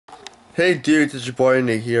Hey dude, it's your boy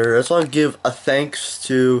Nick here. I just want to give a thanks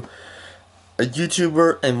to a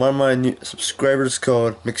YouTuber and one of my new subscribers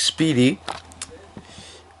called Mc Speedy.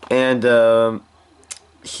 And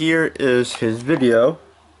here is his video.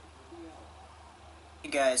 Hey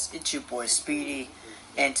guys, it's your boy Speedy,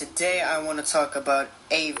 and today I want to talk about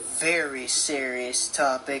a very serious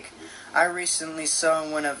topic. I recently saw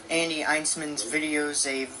in one of Andy Einsman's videos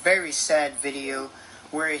a very sad video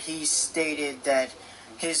where he stated that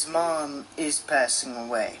his mom is passing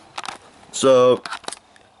away. So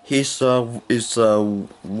he saw one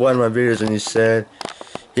of my videos and he said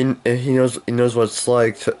he knows what it's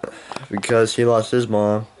like because he lost his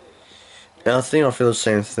mom. And I think I'll feel the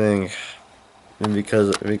same thing. And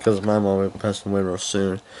because my mom will pass away real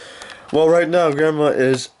soon. Well, right now, Grandma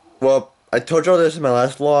is, well, I told y'all this in my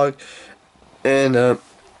last vlog, and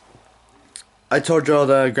I told y'all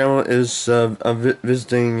that Grandma is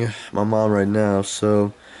visiting my mom right now.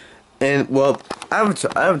 So, and well, I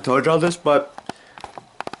haven't told y'all this, but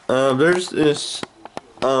there's this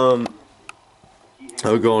I'll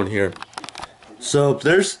go in here. So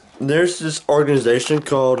there's this organization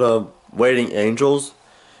called Waiting Angels.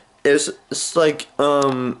 It's like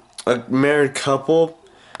a married couple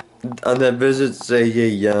that visits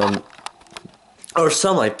a or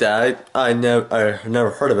something like that. I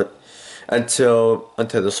never heard of it until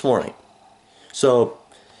this morning. So,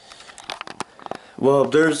 well,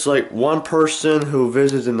 there's like one person who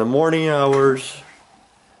visits in the morning hours,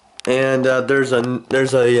 and there's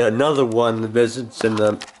another one that visits in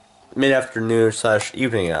the mid-afternoon /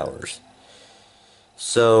 evening hours.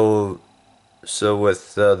 So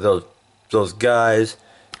with those guys,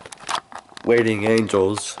 Waiting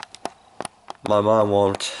Angels, my mom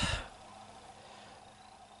won't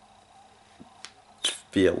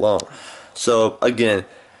be alone. So again,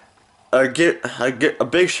 I get a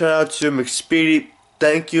big shout out to Mc Speedy.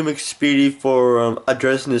 Thank you, Mc Speedy, for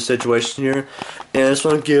addressing this situation here. And I just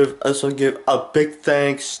want to give a big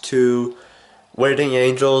thanks to Waiting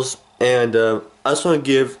Angels, and I just want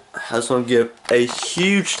to give a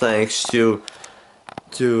huge thanks to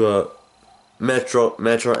Metro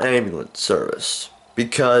Ambulance Service,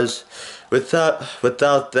 because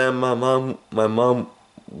without them, my mom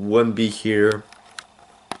wouldn't be here.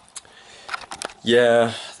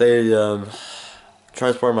 Yeah, they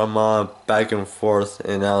transport my mom back and forth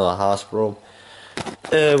and out of the hospital.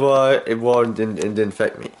 And it didn't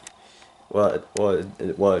affect me.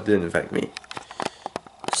 It didn't affect me.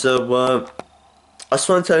 So I just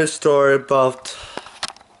want to tell you a story about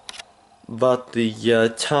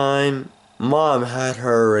the time Mom had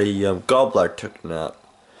her gallbladder taken out.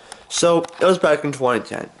 So it was back in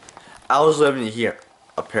 2010. I was living here,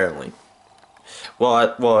 apparently.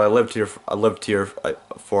 I lived here. I lived here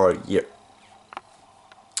for a year.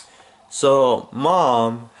 So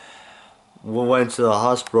Mom went to the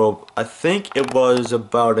hospital. I think it was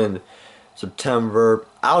about in September.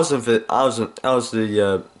 I was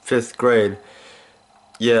the fifth grade.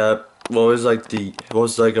 Yeah. Well, it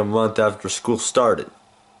was like a month after school started.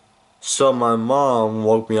 So my mom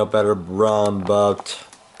woke me up at around about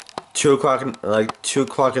 2 o'clock, like 2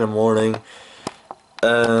 o'clock in the morning.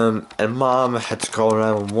 And Mom had to call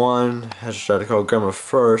 911. Had to call Grandma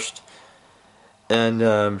first.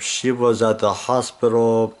 And she was at the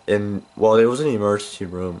hospital well, it was an emergency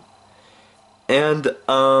room. And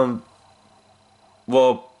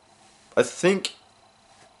well, I think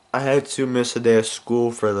I had to miss a day of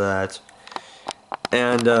school for that.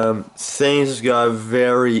 And things got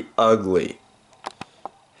very ugly.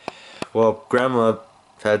 Well, Grandma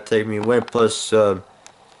had to take me away, plus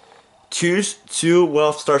two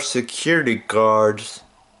well-star security guards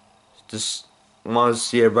just wanted to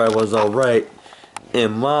see everybody was alright,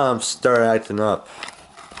 and Mom started acting up.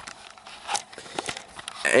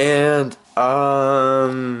 And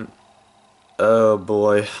oh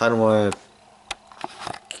boy, I don't want to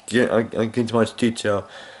get into much detail.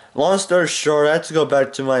 Long story short, I had to go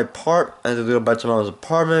back to my apartment. I had to go back to Mom's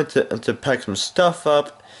apartment to pack some stuff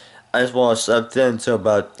up. I just want to slept in until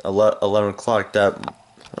about 11 o'clock that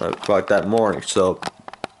morning. So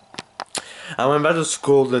I went back to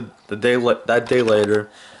school that day later,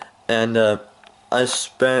 and I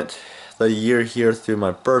spent the year here through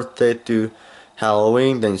my birthday, through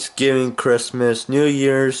Halloween, Thanksgiving, Christmas, New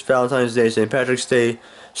Year's, Valentine's Day, St. Patrick's Day,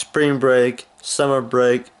 spring break, summer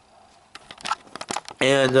break.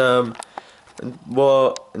 And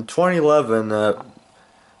well, in 2011, a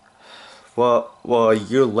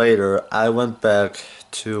year later, I went back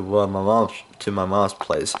to my mom's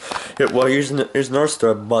place. Well, here's another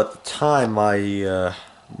story about the time I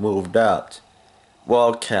moved out.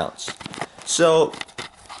 Well, it counts. So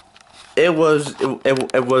it was the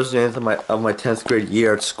end of my 10th grade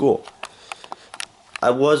year at school. I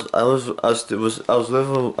was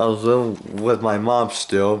living with my mom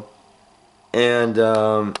still, and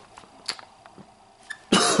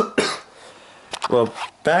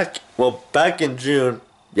back in June.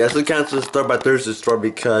 Yes, it counts as a Start by Thursday store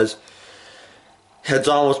because it's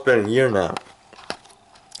almost been a year now.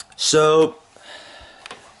 So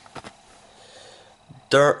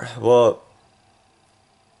there,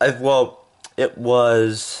 it was it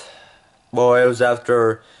was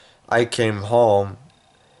after I came home.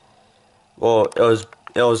 Well, it was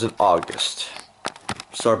in August.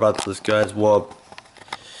 Sorry about this, guys. Well,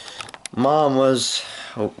 Mom was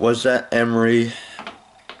at Emory,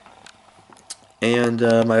 and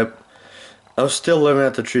I was still living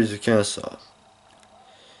at the Trees of Kennesaw,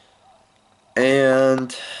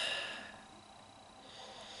 and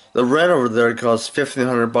the rent over there costs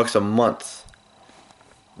 $1,500 a month.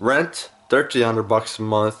 Rent $1,300 a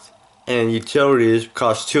month, and utilities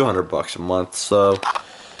cost $200 a month. So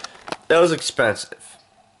that was expensive.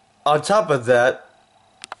 On top of that,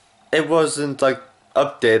 it wasn't like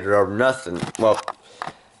updated or nothing.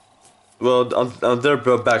 I'm there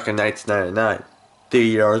built back in 1999, the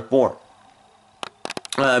year I was born.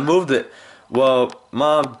 I moved it. Mom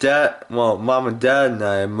and Dad and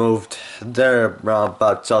I moved there around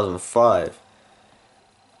about 2005.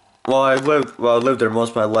 I lived there most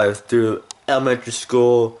of my life through elementary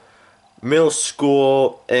school, middle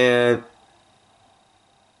school, and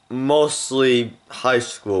mostly high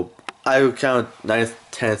school. I would count 9th,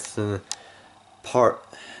 10th, and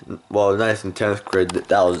ninth and 10th grade.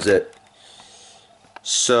 That was it.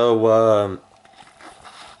 So,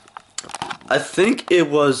 I think it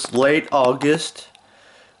was late August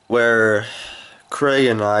where Craig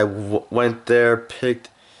and I went there,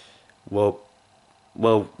 we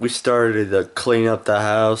started to clean up the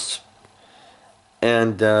house,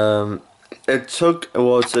 and it took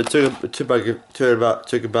about a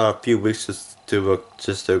few weeks just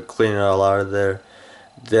to clean it all out of there.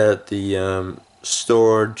 The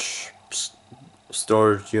storage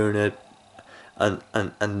unit and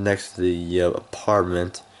next to the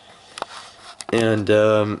apartment, and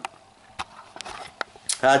donated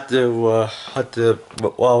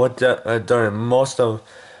most of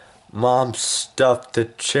Mom's stuff to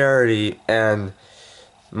charity, and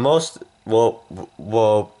donated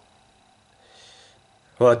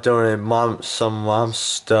some Mom's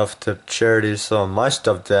stuff to charity, some of my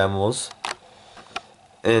stuffed animals,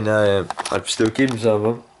 and I'm still keeping some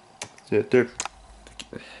of them.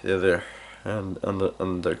 They're and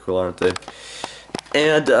they're cool, aren't they?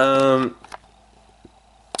 And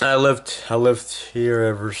I lived here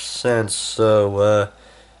ever since. So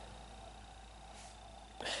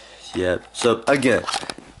yeah. So again,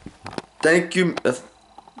 thank you,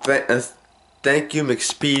 thank you, Mc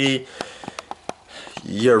Speedy.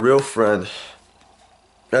 You're a real friend.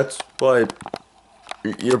 That's why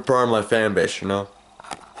you're part of my fan base, you know.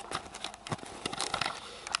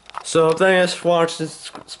 So thanks for watching.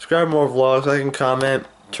 Subscribe more vlogs. Like and comment.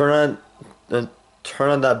 Turn on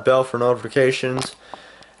that bell for notifications.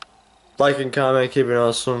 Like and comment. Keep it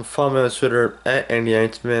awesome. Follow me on Twitter at Andy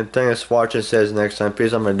Einstein. Thanks for watching. See you next time.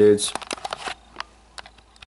 Peace out, my dudes.